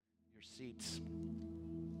your seats.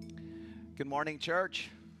 Good morning, church.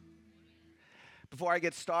 Before I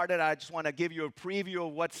get started, I just want to give you a preview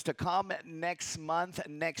of what's to come next month.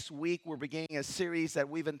 Next week, we're beginning a series that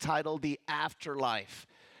we've entitled The Afterlife.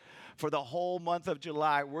 For the whole month of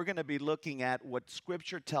July, we're going to be looking at what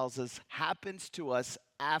Scripture tells us happens to us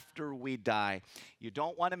after we die. You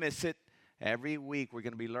don't want to miss it. Every week, we're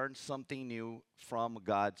going to be learning something new from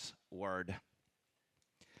God's Word.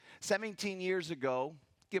 17 years ago,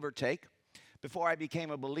 give or take, before I became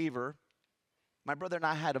a believer, my brother and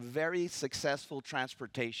I had a very successful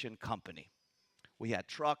transportation company. We had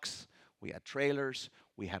trucks, we had trailers,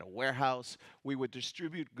 we had a warehouse. We would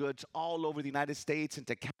distribute goods all over the United States,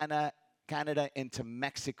 into Canada, into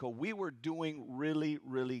Mexico. We were doing really,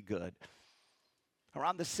 really good.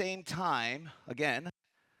 Around the same time, again,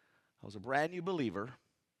 I was a brand new believer.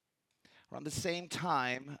 Around the same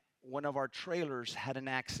time, one of our trailers had an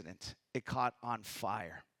accident. It caught on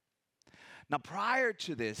fire. Now, prior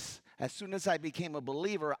to this, as soon as I became a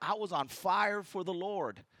believer, I was on fire for the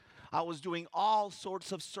Lord. I was doing all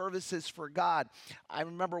sorts of services for God. I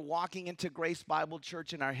remember walking into Grace Bible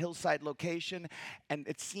Church in our Hillside location, and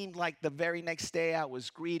it seemed like the very next day I was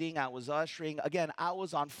greeting, I was ushering. Again, I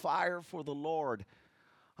was on fire for the Lord.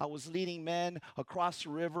 I was leading men across the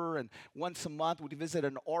river, and once a month we'd visit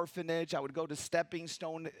an orphanage. I would go to Stepping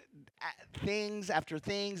Stone, things after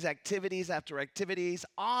things, activities after activities,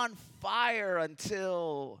 on fire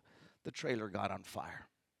until the trailer got on fire.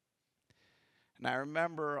 And I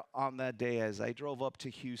remember on that day as I drove up to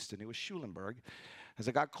Houston, it was Schulenburg, as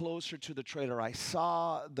I got closer to the trailer, I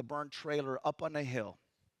saw the burnt trailer up on a hill.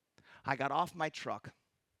 I got off my truck,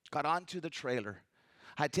 got onto the trailer.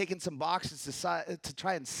 I had taken some boxes to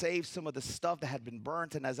try and save some of the stuff that had been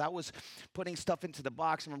burnt. And as I was putting stuff into the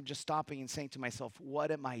box, I remember just stopping and saying to myself,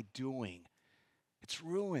 what am I doing? It's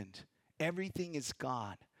ruined. Everything is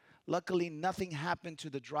gone. Luckily, nothing happened to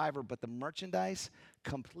the driver, but the merchandise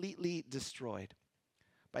completely destroyed.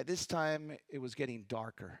 By this time, it was getting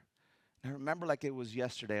darker. And I remember like it was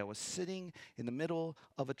yesterday. I was sitting in the middle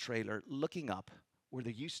of a trailer looking up where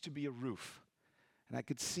there used to be a roof. And I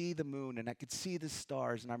could see the moon and I could see the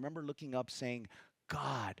stars. And I remember looking up saying,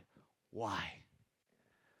 God, why?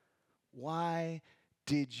 Why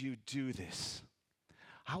did you do this?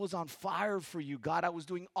 I was on fire for you, God. I was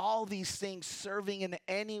doing all these things, serving in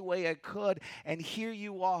any way I could. And here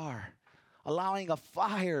you are, allowing a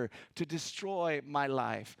fire to destroy my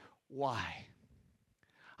life. Why?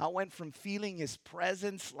 I went from feeling his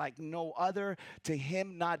presence like no other to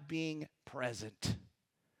him not being present.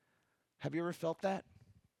 Have you ever felt that?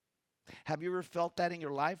 Have you ever felt that in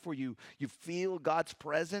your life where you feel God's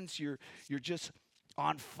presence? You're just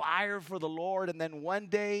on fire for the Lord, and then one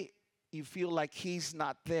day you feel like he's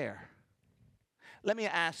not there. Let me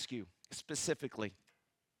ask you specifically,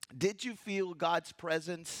 did you feel God's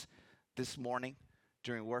presence this morning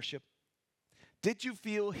during worship? Did you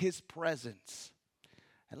feel his presence?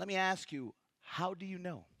 And let me ask you, how do you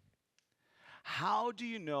know? How do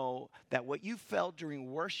you know that what you felt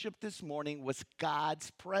during worship this morning was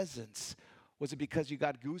God's presence? Was it because you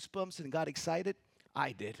got goosebumps and got excited?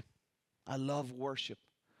 I did. I love worship.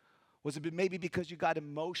 Was it maybe because you got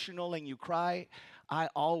emotional and you cry? I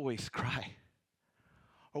always cry.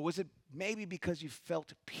 Or was it maybe because you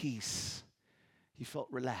felt peace? You felt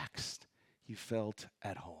relaxed. You felt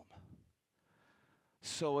at home.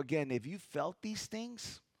 So again, if you felt these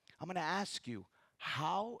things, I'm going to ask you,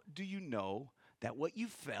 how do you know that what you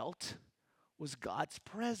felt was God's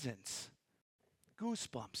presence?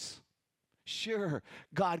 Goosebumps. Sure,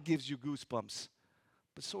 God gives you goosebumps,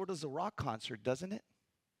 but so does a rock concert, doesn't it?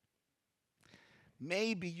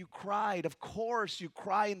 Maybe you cried. Of course, you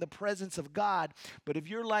cry in the presence of God. But if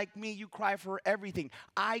you're like me, you cry for everything.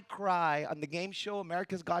 I cry on the game show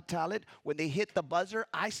America's Got Talent. When they hit the buzzer,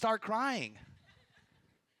 I start crying.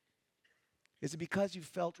 Is it because you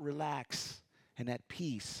felt relaxed and at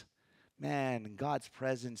peace? Man, in God's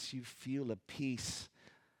presence, you feel a peace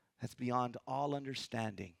that's beyond all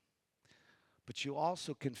understanding. But you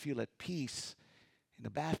also can feel at peace in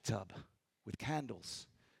the bathtub with candles.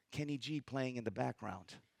 Kenny G playing in the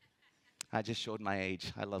background. I just showed my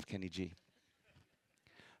age. I love Kenny G.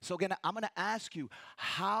 So again, I'm going to ask you,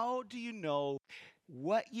 how do you know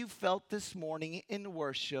what you felt this morning in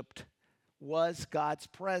worship was God's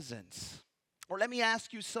presence? Or let me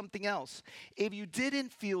ask you something else. If you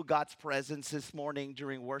didn't feel God's presence this morning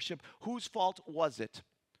during worship, whose fault was it?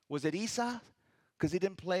 Was it Esau? Because he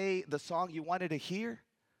didn't play the song you wanted to hear?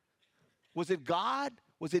 Was it God?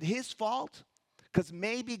 Was it his fault? Because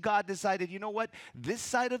maybe God decided, you know what? This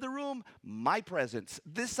side of the room, my presence.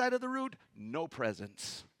 This side of the room, no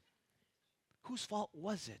presence. Whose fault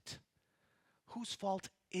was it? Whose fault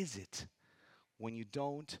is it when you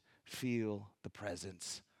don't feel the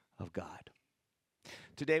presence of God?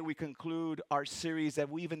 Today we conclude our series that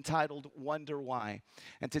we've entitled Wonder Why.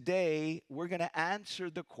 And today we're going to answer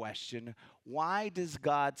the question, why does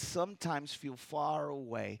God sometimes feel far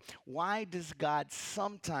away? Why does God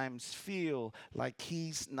sometimes feel like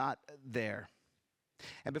he's not there?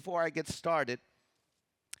 And before I get started,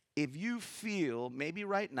 if you feel, maybe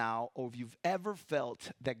right now, or if you've ever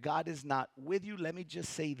felt that God is not with you, let me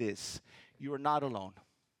just say this. You are not alone.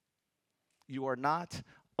 You are not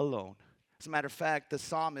alone. As a matter of fact, the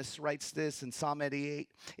psalmist writes this in Psalm 88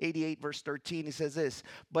 verse 13. He says this,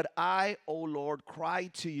 "But I, O Lord, cry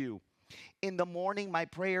to you. In the morning my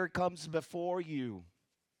prayer comes before you."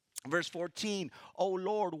 Verse 14, "O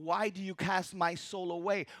Lord, why do you cast my soul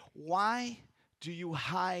away? Why do you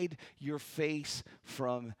hide your face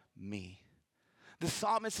from me?" The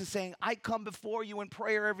psalmist is saying, I come before you in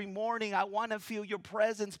prayer every morning. I want to feel your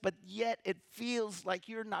presence, but yet it feels like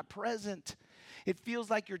you're not present. It feels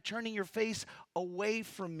like you're turning your face away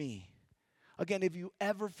from me. Again, if you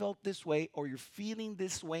ever felt this way or you're feeling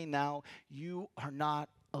this way now, you are not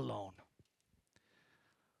alone.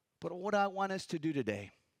 But what I want us to do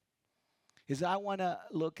today is I want to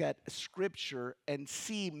look at Scripture and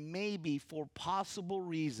see maybe for possible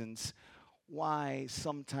reasons why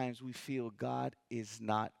sometimes we feel God is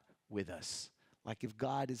not with us. Like if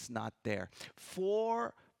God is not there.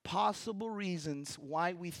 4 possible reasons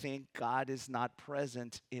why we think God is not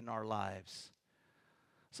present in our lives.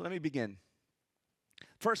 So let me begin.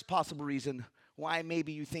 First possible reason why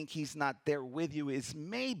maybe you think he's not there with you is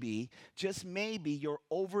maybe, just maybe, you're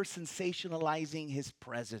over sensationalizing his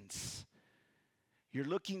presence. You're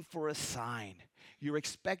looking for a sign. You're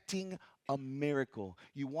expecting a miracle.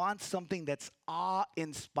 You want something that's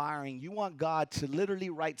awe-inspiring. You want God to literally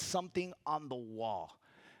write something on the wall.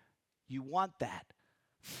 You want that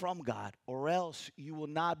from God, or else you will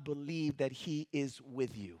not believe that he is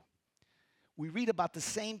with you. We read about the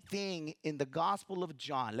same thing in the Gospel of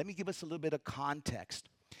John. Let me give us a little bit of context.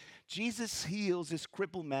 Jesus heals this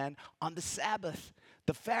crippled man on the Sabbath.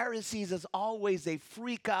 The Pharisees, as always, they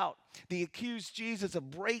freak out. They accuse Jesus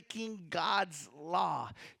of breaking God's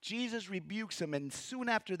law. Jesus rebukes him, and soon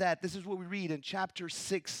after that, this is what we read in chapter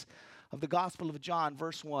 6 of the Gospel of John,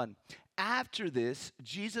 verse 1. After this,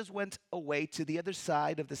 Jesus went away to the other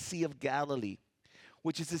side of the Sea of Galilee,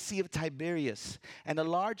 which is the Sea of Tiberias, and a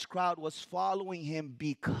large crowd was following him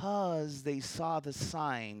because they saw the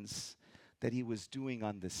signs that he was doing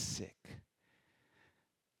on the sick.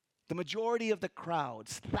 The majority of the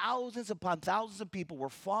crowds, thousands upon thousands of people, were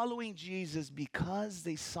following Jesus because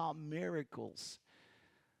they saw miracles.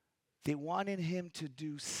 They wanted him to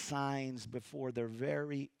do signs before their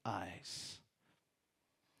very eyes.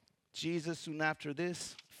 Jesus, soon after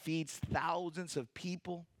this, feeds thousands of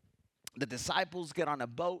people. The disciples get on a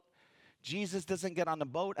boat. Jesus doesn't get on the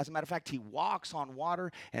boat. As a matter of fact, he walks on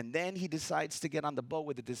water, and then he decides to get on the boat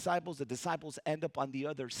with the disciples. The disciples end up on the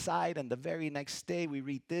other side, and the very next day we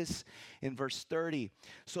read this in verse 30.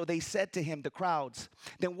 So they said to him, the crowds,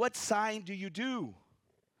 "Then what sign do you do,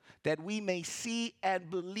 that we may see and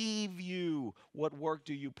believe you? What work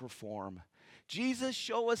do you perform?" Jesus,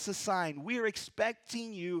 show us a sign. We're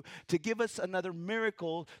expecting you to give us another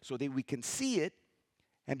miracle so that we can see it,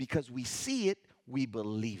 and because we see it, we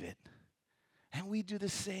believe it. And we do the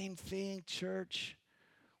same thing, church.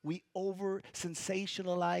 We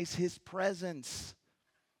over-sensationalize his presence.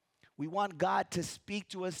 We want God to speak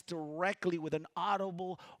to us directly with an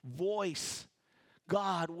audible voice.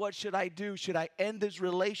 God, what should I do? Should I end this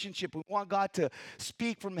relationship? We want God to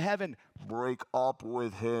speak from heaven. Break up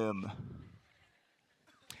with him.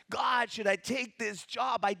 God, should I take this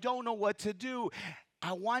job? I don't know what to do.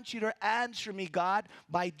 I want you to answer me, God,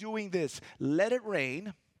 by doing this. Let it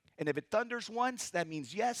rain. And if it thunders once, that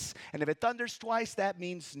means yes. And if it thunders twice, that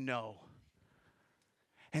means no.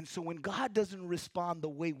 And so when God doesn't respond the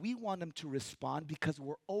way we want him to respond because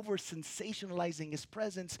we're over sensationalizing his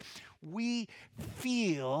presence, we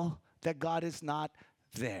feel that God is not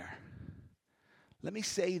there. Let me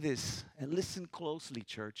say this and listen closely,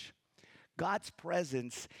 church. God's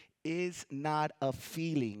presence is not a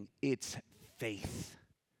feeling, it's faith.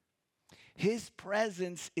 His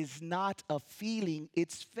presence is not a feeling,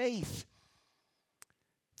 it's faith.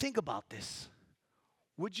 Think about this.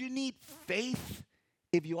 Would you need faith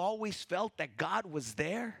if you always felt that God was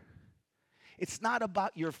there? It's not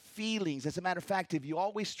about your feelings. As a matter of fact, if you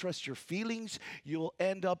always trust your feelings, you'll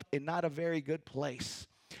end up in not a very good place.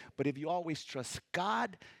 But if you always trust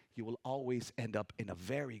God, you will always end up in a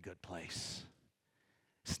very good place.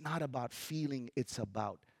 It's not about feeling, it's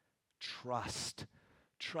about trust.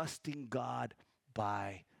 trusting God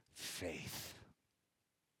by faith.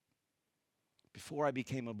 Before I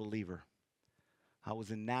became a believer, I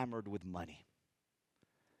was enamored with money.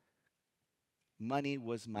 Money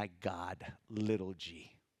was my God, little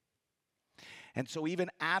g. And so even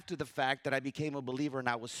after the fact that I became a believer and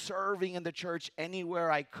I was serving in the church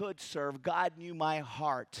anywhere I could serve, God knew my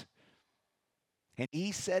heart. And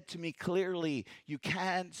he said to me clearly, you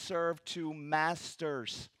can't serve two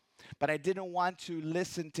masters. But I didn't want to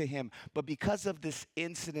listen to him. But because of this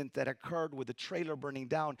incident that occurred with the trailer burning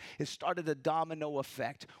down, it started a domino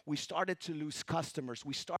effect. We started to lose customers.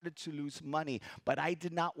 We started to lose money. But I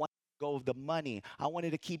did not want to go of the money. I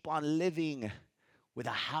wanted to keep on living with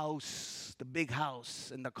a house, the big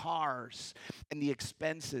house, and the cars, and the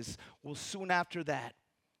expenses. Well, soon after that,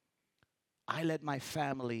 I led my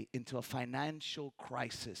family into a financial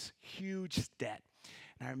crisis, huge debt.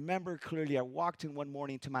 And I remember clearly, I walked in one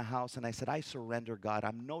morning to my house and I said, I surrender, God.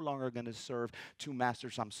 I'm no longer going to serve two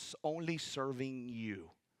masters. I'm only serving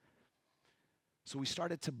you. So we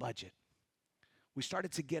started to budget. We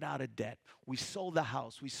started to get out of debt. We sold the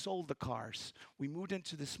house. We sold the cars. We moved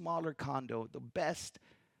into the smaller condo, the best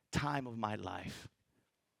time of my life.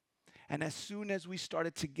 And as soon as we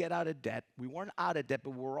started to get out of debt, we weren't out of debt,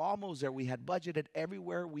 but we were almost there. We had budgeted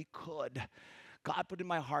everywhere we could. God put in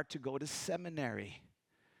my heart to go to seminary.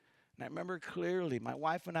 And I remember clearly, my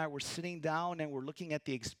wife and I were sitting down and we're looking at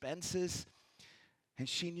the expenses. And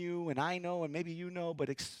she knew, and I know, and maybe you know, but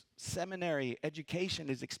seminary education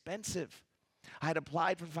is expensive. I had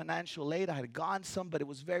applied for financial aid. I had gone some, but it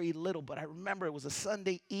was very little. But I remember it was a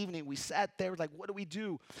Sunday evening. We sat there like, what do we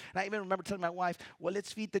do? And I even remember telling my wife, well,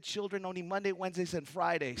 let's feed the children only Monday, Wednesdays, and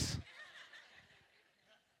Fridays.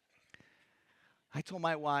 I told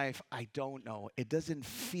my wife, I don't know. It doesn't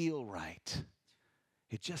feel right.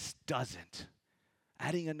 It just doesn't.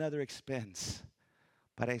 Adding another expense.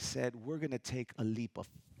 But I said, we're going to take a leap of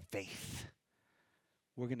faith.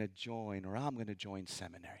 We're going to join, or I'm going to join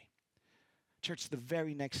seminary. Church, the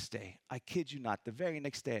very next day, I kid you not, the very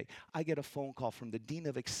next day, I get a phone call from the Dean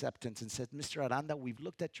of Acceptance and said, Mr. Aranda, we've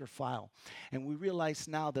looked at your file, and we realize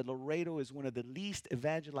now that Laredo is one of the least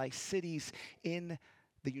evangelized cities in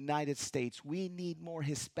the United States. We need more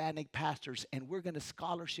Hispanic pastors, and we're going to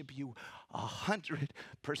scholarship you 100%.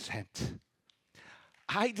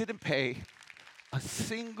 I didn't pay a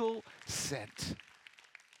single cent.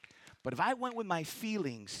 But if I went with my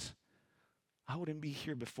feelings, I wouldn't be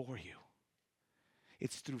here before you.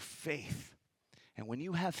 It's through faith. And when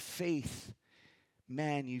you have faith,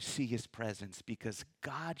 man, you see his presence because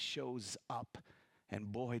God shows up,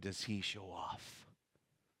 and boy, does he show off.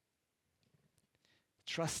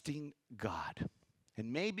 Trusting God.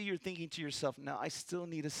 And maybe you're thinking to yourself, no, I still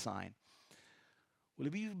need a sign. Well,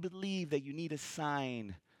 if you believe that you need a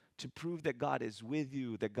sign to prove that God is with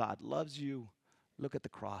you, that God loves you, look at the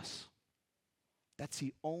cross. That's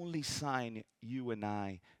the only sign you and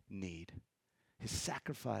I need. His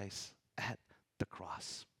sacrifice at the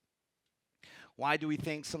cross. Why do we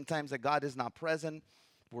think sometimes that God is not present?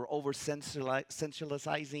 We're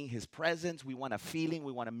over-sensualizing his presence. We want a feeling.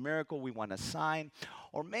 We want a miracle. We want a sign.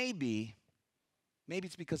 Or maybe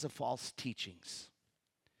it's because of false teachings.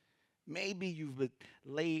 Maybe you've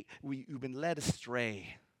been led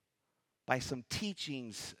astray by some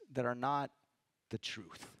teachings that are not the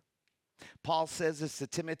truth. Paul says this to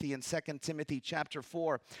Timothy in 2 Timothy chapter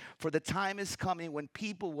 4. For the time is coming when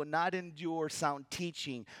people will not endure sound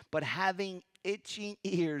teaching, but having itching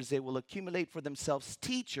ears, they will accumulate for themselves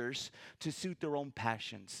teachers to suit their own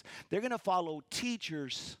passions. They're going to follow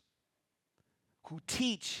teachers who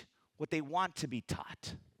teach what they want to be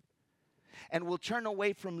taught, and will turn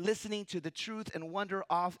away from listening to the truth and wander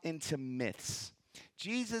off into myths.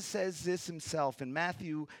 Jesus says this himself in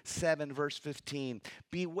Matthew 7, verse 15.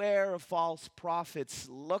 Beware of false prophets.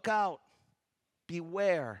 Look out.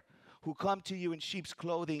 Beware, who come to you in sheep's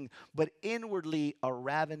clothing, but inwardly are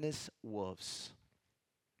ravenous wolves.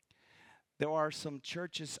 There are some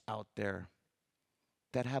churches out there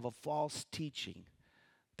that have a false teaching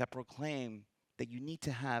that proclaim that you need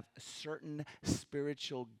to have certain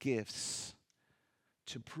spiritual gifts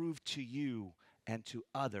to prove to you and to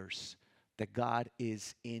others that God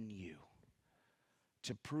is in you,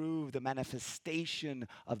 to prove the manifestation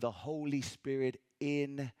of the Holy Spirit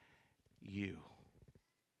in you.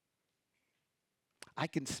 I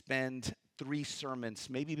can spend 3 sermons,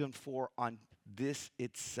 maybe even 4, on this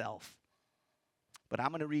itself. But I'm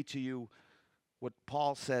going to read to you what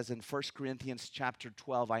Paul says in 1 Corinthians chapter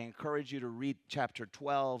 12. I encourage you to read chapter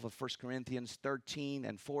 12 of 1 Corinthians, 13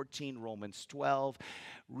 and 14, Romans 12.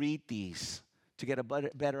 Read these to get a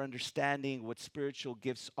better understanding what spiritual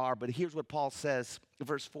gifts are. But here's what Paul says,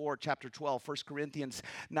 verse 4, chapter 12, 1 Corinthians.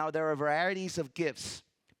 Now there are varieties of gifts,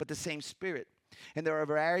 but the same Spirit. And there are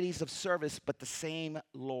varieties of service, but the same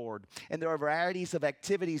Lord. And there are varieties of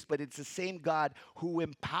activities, but it's the same God who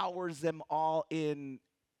empowers them all in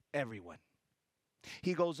everyone.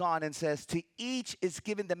 He goes on and says, to each is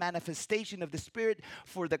given the manifestation of the Spirit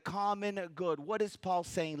for the common good. What is Paul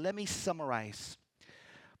saying? Let me summarize.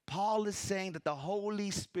 Paul is saying that the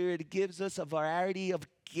Holy Spirit gives us a variety of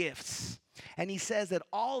gifts. And he says that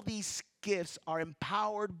all these gifts are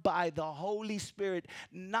empowered by the Holy Spirit,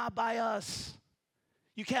 not by us.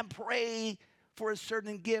 You can't pray for a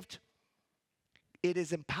certain gift. It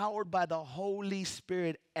is empowered by the Holy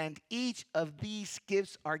Spirit, and each of these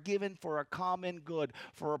gifts are given for a common good,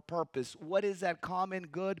 for a purpose. What is that common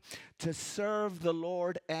good? To serve the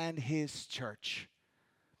Lord and His church.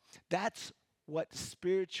 That's what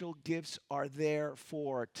spiritual gifts are there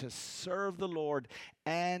for, to serve the Lord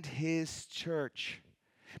and His church.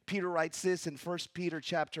 Peter writes this in 1 Peter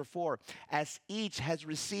chapter 4, as each has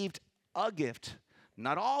received a gift,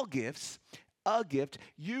 not all gifts, a gift,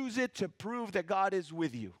 use it to prove that God is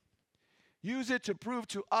with you. Use it to prove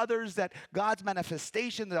to others that God's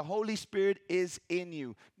manifestation, the Holy Spirit, is in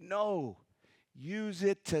you. No, use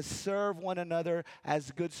it to serve one another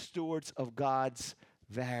as good stewards of God's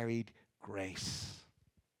varied grace.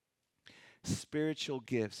 Spiritual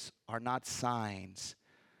gifts are not signs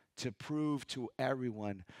to prove to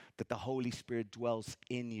everyone that the Holy Spirit dwells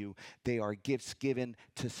in you. They are gifts given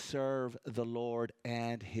to serve the Lord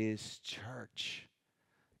and His church.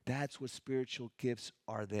 That's what spiritual gifts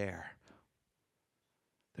are there.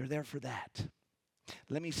 They're there for that.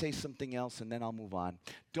 Let me say something else and then I'll move on.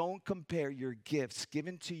 Don't compare your gifts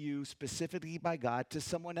given to you specifically by God to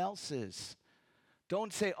someone else's.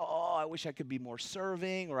 Don't say, oh, I wish I could be more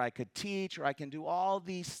serving, or I could teach, or I can do all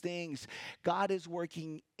these things. God is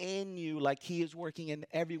working in you like He is working in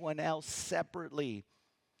everyone else separately.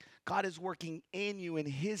 God is working in you in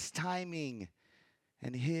His timing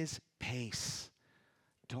and His pace.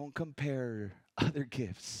 Don't compare other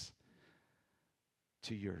gifts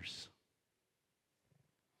to yours.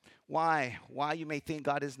 Why? Why you may think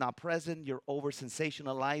God is not present. You're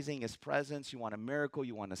over-sensationalizing His presence. You want a miracle.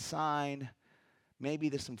 You want a sign. Maybe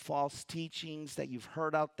there's some false teachings that you've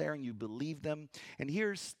heard out there and you believe them. And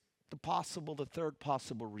here's the third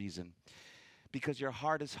possible reason. Because your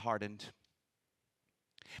heart is hardened.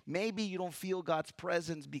 Maybe you don't feel God's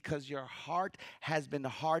presence because your heart has been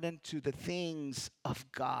hardened to the things of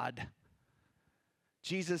God.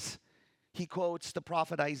 Jesus, He quotes the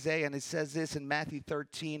prophet Isaiah, and it says this in Matthew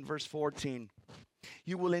 13, verse 14.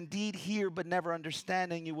 You will indeed hear but never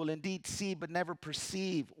understand, and you will indeed see but never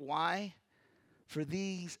perceive. Why? For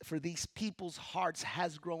these people's hearts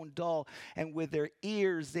has grown dull, and with their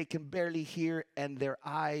ears they can barely hear, and their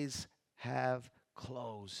eyes have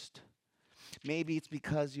closed. Maybe it's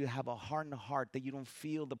because you have a hardened heart that you don't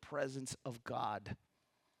feel the presence of God.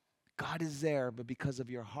 God is there, but because of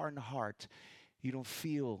your hardened heart, you don't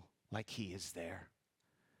feel like He is there.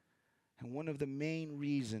 And one of the main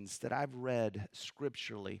reasons that I've read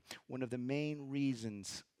scripturally, one of the main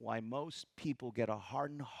reasons why most people get a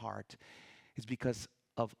hardened heart is because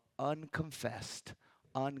of unconfessed,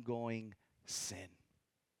 ongoing sin.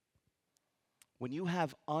 When you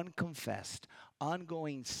have unconfessed,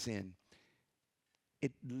 ongoing sin,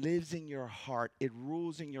 it lives in your heart, it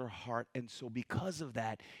rules in your heart, and so because of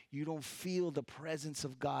that, you don't feel the presence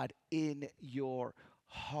of God in your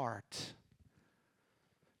heart.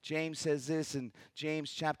 James says this in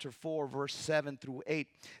James chapter 4, verse 7 through 8.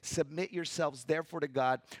 Submit yourselves therefore to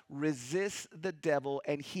God. Resist the devil,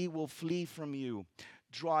 and he will flee from you.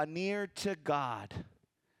 Draw near to God,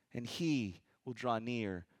 and He will draw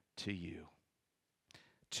near to you.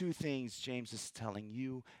 Two things James is telling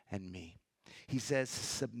you and me. He says,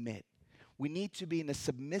 submit. We need to be in a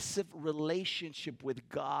submissive relationship with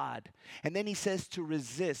God. And then he says to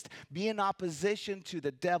resist. Be in opposition to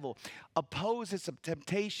the devil. Oppose his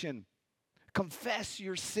temptation. Confess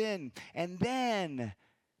your sin. And then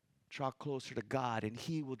draw closer to God, and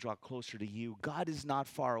He will draw closer to you. God is not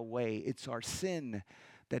far away. It's our sin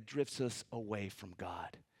that drifts us away from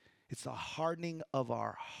God. It's the hardening of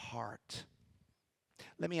our heart.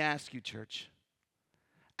 Let me ask you, church.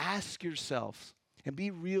 Ask yourself. And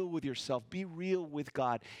be real with yourself. Be real with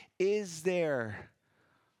God. Is there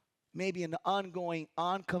maybe an ongoing,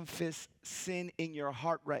 unconfessed sin in your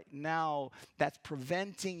heart right now that's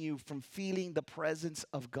preventing you from feeling the presence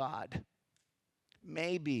of God?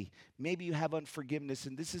 Maybe you have unforgiveness,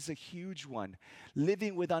 and this is a huge one.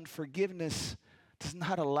 Living with unforgiveness does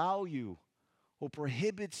not allow you what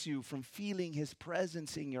prohibits you from feeling his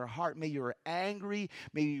presence in your heart. Maybe you're angry,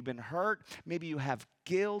 maybe you've been hurt, maybe you have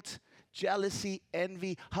guilt, jealousy,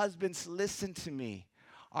 envy. Husbands, listen to me.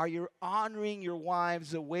 Are you honoring your wives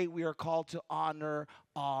the way we are called to honor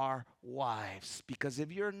our wives? Because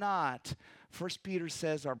if you're not, First Peter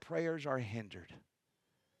says our prayers are hindered.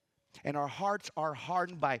 And our hearts are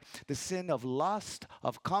hardened by the sin of lust,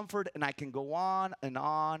 of comfort, and I can go on and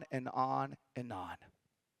on and on and on.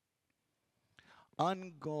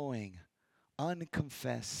 Ongoing,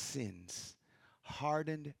 unconfessed sins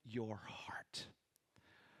hardened your heart.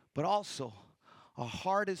 But also, a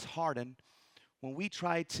heart is hardened when we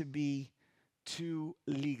try to be too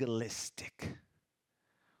legalistic.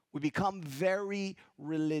 We become very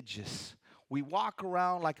religious. We walk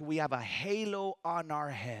around like we have a halo on our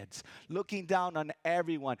heads, looking down on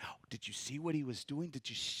everyone. Did you see what he was doing? Did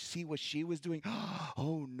you see what she was doing?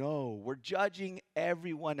 Oh no, we're judging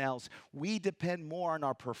everyone else. We depend more on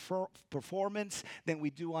our performance than we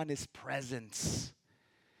do on his presence.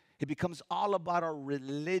 It becomes all about our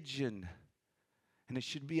religion, and it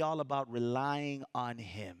should be all about relying on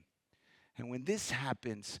him. And when this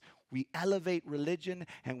happens, we elevate religion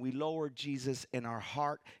and we lower Jesus, and our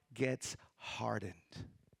heart gets hardened.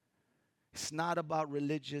 It's not about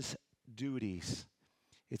religious duties.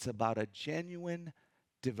 It's about a genuine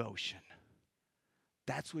devotion.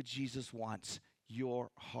 That's what Jesus wants, your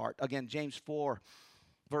heart. Again, James 4,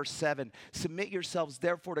 verse 7. Submit yourselves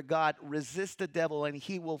therefore to God. Resist the devil and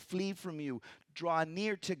he will flee from you. Draw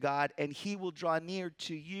near to God and he will draw near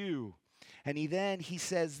to you. And he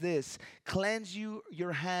says this, cleanse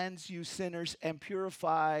your hands, you sinners, and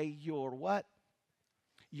purify your what?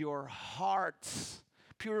 Your hearts.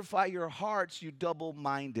 Purify your hearts, you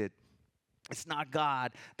double-minded. It's not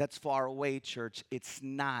God that's far away, church. It's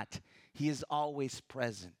not. He is always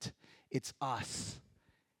present. It's us.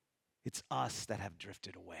 It's us that have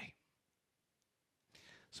drifted away.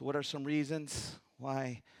 So what are some reasons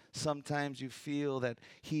why sometimes you feel that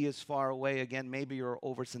he is far away? Again, maybe you're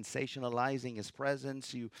over-sensationalizing his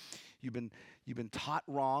presence. You've been taught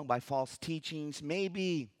wrong by false teachings.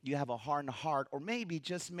 Maybe you have a hardened heart, or maybe,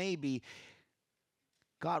 just maybe,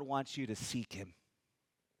 God wants you to seek him.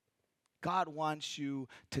 God wants you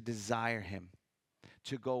to desire him,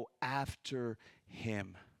 to go after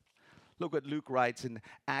him. Look what Luke writes in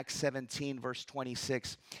Acts 17, verse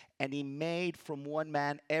 26. And he made from one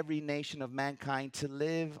man every nation of mankind to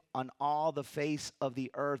live on all the face of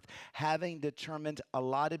the earth, having determined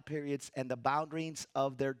allotted periods and the boundaries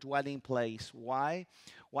of their dwelling place. Why?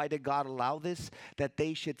 Why did God allow this? That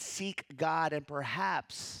they should seek God and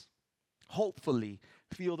perhaps, hopefully,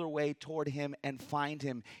 feel their way toward him and find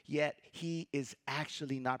him. Yet he is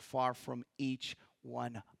actually not far from each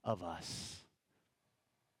one of us.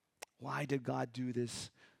 Why did God do this?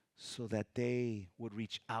 So that they would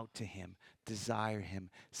reach out to him, desire him,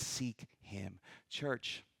 seek him.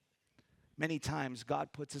 Church, many times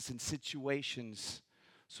God puts us in situations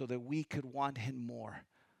so that we could want him more,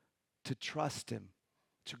 to trust him,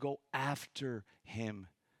 to go after him.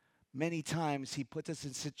 Many times he puts us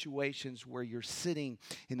in situations where you're sitting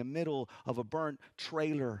in the middle of a burnt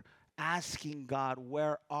trailer asking God,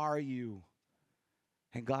 where are you?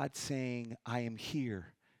 And God saying, I am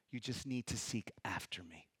here. You just need to seek after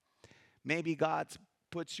me. Maybe God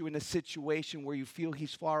puts you in a situation where you feel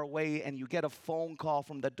he's far away and you get a phone call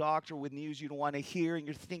from the doctor with news you don't want to hear, and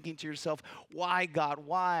you're thinking to yourself, why, God,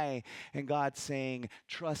 why? And God's saying,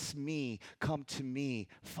 trust me, come to me,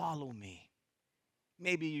 follow me.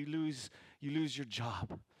 Maybe you lose your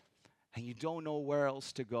job and you don't know where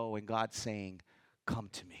else to go, and God's saying, come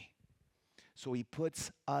to me. So he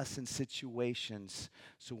puts us in situations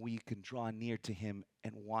so we can draw near to him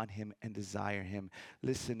and want him and desire him.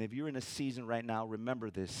 Listen, if you're in a season right now,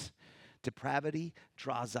 remember this. Depravity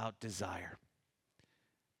draws out desire.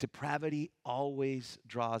 Depravity always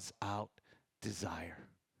draws out desire.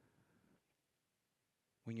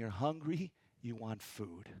 When you're hungry, you want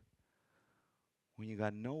food. When you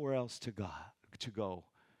got nowhere else to go,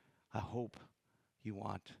 I hope you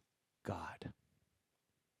want God.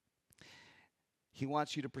 He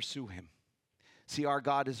wants you to pursue him. See, our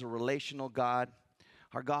God is a relational God.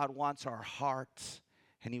 Our God wants our hearts,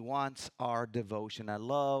 and he wants our devotion. I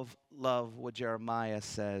love what Jeremiah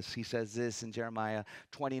says. He says this in Jeremiah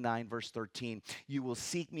 29, verse 13. You will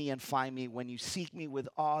seek me and find me. When you seek me with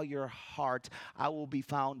all your heart, I will be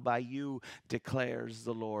found by you, declares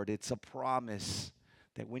the Lord. It's a promise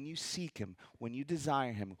that when you seek him, when you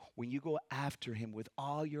desire him, when you go after him with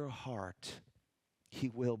all your heart, he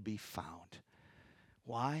will be found.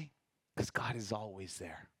 Why? Because God is always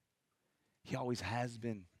there. He always has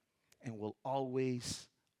been and will always,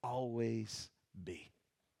 always be.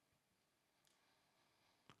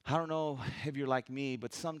 I don't know if you're like me,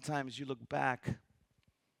 but sometimes you look back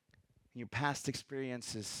in your past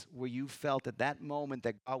experiences where you felt at that moment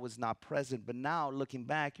that God was not present, but now looking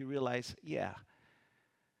back, you realize, yeah,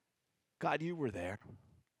 God, you were there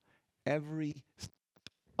every step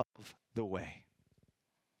of the way.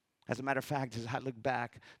 As a matter of fact, as I look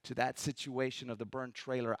back to that situation of the burnt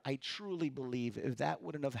trailer, I truly believe if that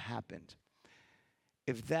wouldn't have happened,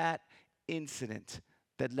 if that incident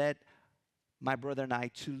that led my brother and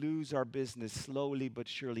I to lose our business slowly but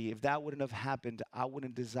surely, if that wouldn't have happened, I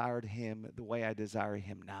wouldn't have desired him the way I desire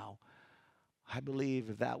him now. I believe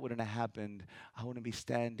if that wouldn't have happened, I wouldn't be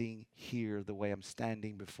standing here the way I'm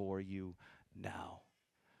standing before you now.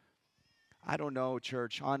 I don't know,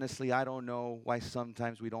 church. Honestly, I don't know why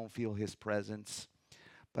sometimes we don't feel his presence,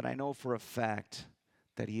 but I know for a fact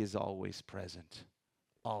that he is always present.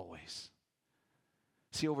 Always.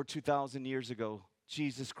 See, over 2,000 years ago,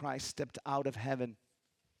 Jesus Christ stepped out of heaven,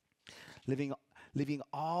 leaving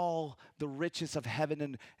all the riches of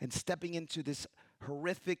heaven and stepping into this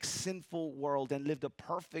horrific, sinful world and lived a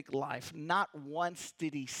perfect life. Not once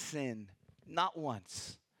did he sin. Not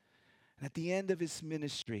once. And at the end of his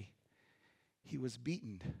ministry, he was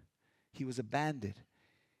beaten. He was abandoned.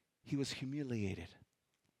 He was humiliated.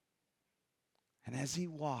 And as he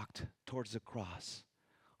walked towards the cross,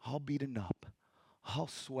 all beaten up, all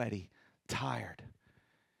sweaty, tired,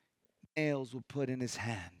 nails were put in his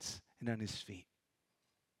hands and on his feet.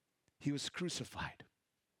 He was crucified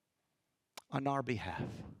on our behalf.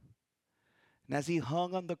 And as he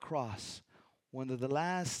hung on the cross, one of the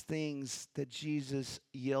last things that Jesus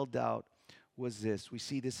yelled out was this. We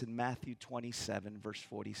see this in Matthew 27, verse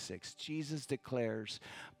 46. Jesus declares,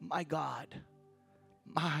 my God,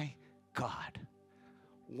 why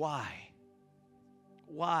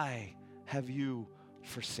have you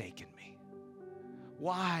forsaken me?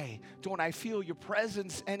 Why don't I feel your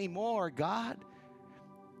presence anymore, God?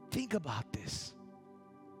 Think about this.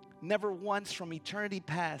 Never once from eternity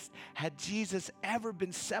past had Jesus ever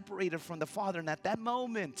been separated from the Father. And at that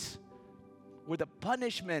moment, where the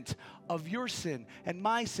punishment of your sin and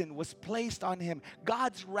my sin was placed on him,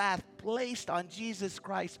 God's wrath placed on Jesus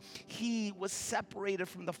Christ, he was separated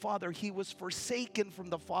from the Father. He was forsaken from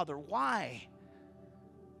the Father. Why?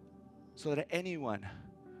 So that anyone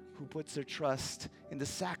who puts their trust in the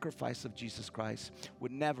sacrifice of Jesus Christ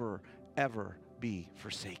would never, ever be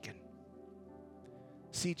forsaken.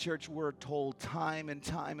 See, church, we're told time and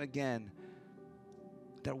time again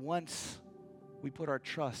that once we put our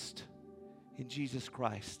trust in Jesus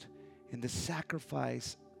Christ, in the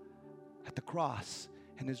sacrifice at the cross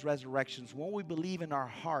and his resurrections, when we believe in our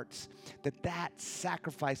hearts that that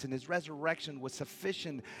sacrifice and his resurrection was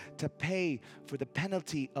sufficient to pay for the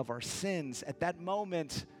penalty of our sins, at that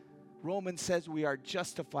moment, Romans says we are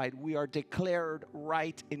justified. We are declared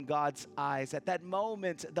right in God's eyes. At that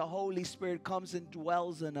moment, the Holy Spirit comes and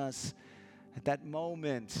dwells in us. At that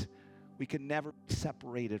moment, we can never be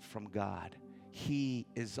separated from God. He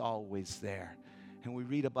is always there. And we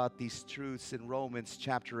read about these truths in Romans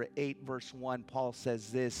chapter 8, verse 1. Paul says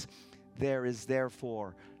this, there is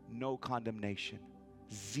therefore no condemnation,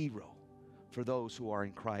 zero, for those who are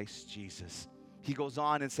in Christ Jesus. He goes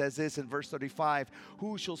on and says this in verse 35,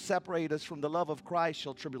 who shall separate us from the love of Christ?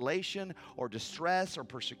 Shall tribulation or distress or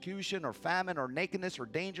persecution or famine or nakedness or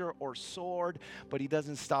danger or sword? But he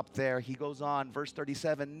doesn't stop there. He goes on, verse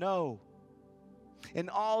 37, no. In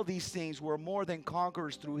all these things we're more than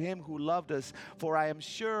conquerors through him who loved us. For I am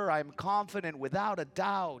sure, I am confident without a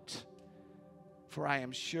doubt. For I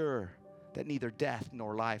am sure that neither death,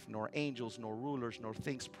 nor life, nor angels, nor rulers, nor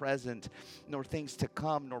things present, nor things to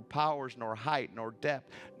come, nor powers, nor height, nor depth,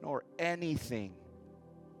 nor anything.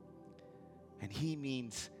 And he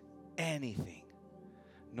means anything,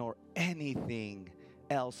 nor anything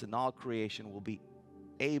else in all creation will be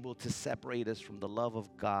able to separate us from the love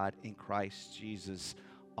of God in Christ Jesus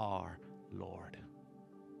our Lord.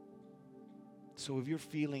 So if you're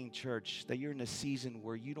feeling, church, that you're in a season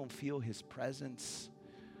where you don't feel his presence,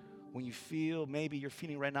 when you feel, maybe you're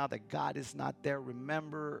feeling right now that God is not there,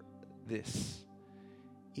 remember this,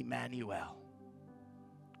 Emmanuel.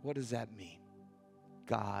 What does that mean?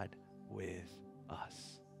 God with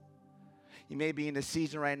us. You may be in a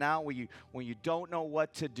season right now when you don't know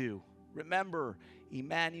what to do. Remember,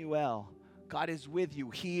 Emmanuel, God is with you.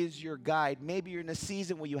 He is your guide. Maybe you're in a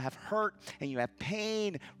season where you have hurt and you have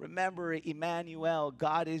pain. Remember, Emmanuel,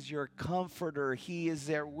 God is your comforter. He is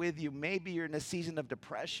there with you. Maybe you're in a season of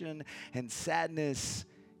depression and sadness.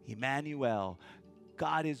 Emmanuel,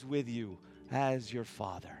 God is with you as your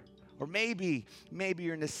Father. Or maybe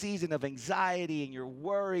you're in a season of anxiety and you're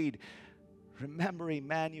worried. Remember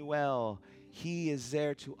Emmanuel. He is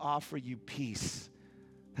there to offer you peace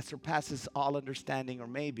that surpasses all understanding, or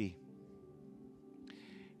maybe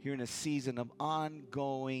you're in a season of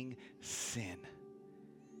ongoing sin.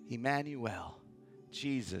 Emmanuel,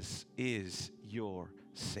 Jesus is your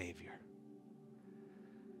Savior.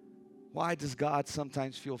 Why does God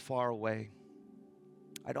sometimes feel far away?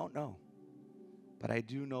 I don't know, but I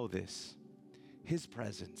do know this. His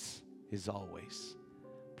presence is always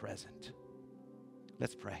present.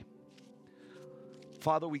 Let's pray.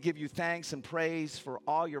 Father, we give you thanks and praise for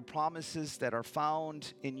all your promises that are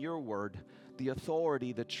found in your word, the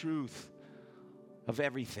authority, the truth of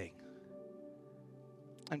everything.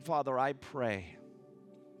 And Father, I pray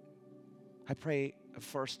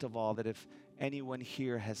first of all that if anyone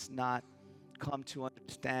here has not come to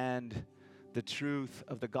understand the truth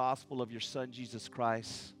of the gospel of your Son, Jesus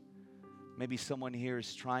Christ, maybe someone here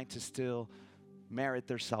is trying to still merit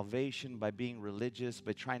their salvation by being religious,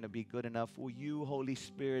 by trying to be good enough. Will you, Holy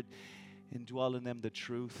Spirit, indwell in them the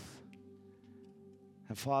truth?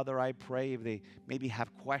 And Father, I pray if they maybe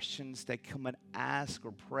have questions, they come and ask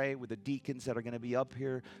or pray with the deacons that are going to be up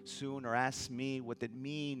here soon, or ask me what it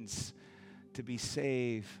means to be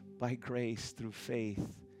saved by grace through faith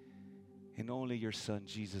in only your Son,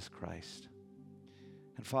 Jesus Christ.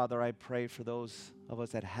 And Father, I pray for those of us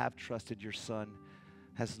that have trusted your Son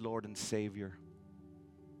as Lord and Savior,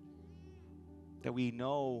 that we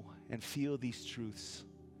know and feel these truths,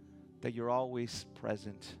 that you're always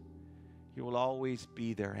present. You will always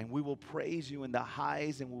be there. And we will praise you in the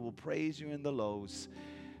highs and we will praise you in the lows,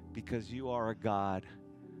 because you are a God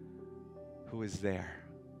who is there,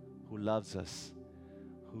 who loves us,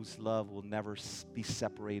 whose love will never be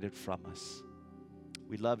separated from us.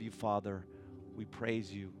 We love you, Father. We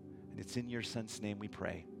praise you. And it's in your Son's name we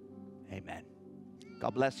pray. Amen.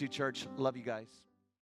 God bless you, church. Love you guys.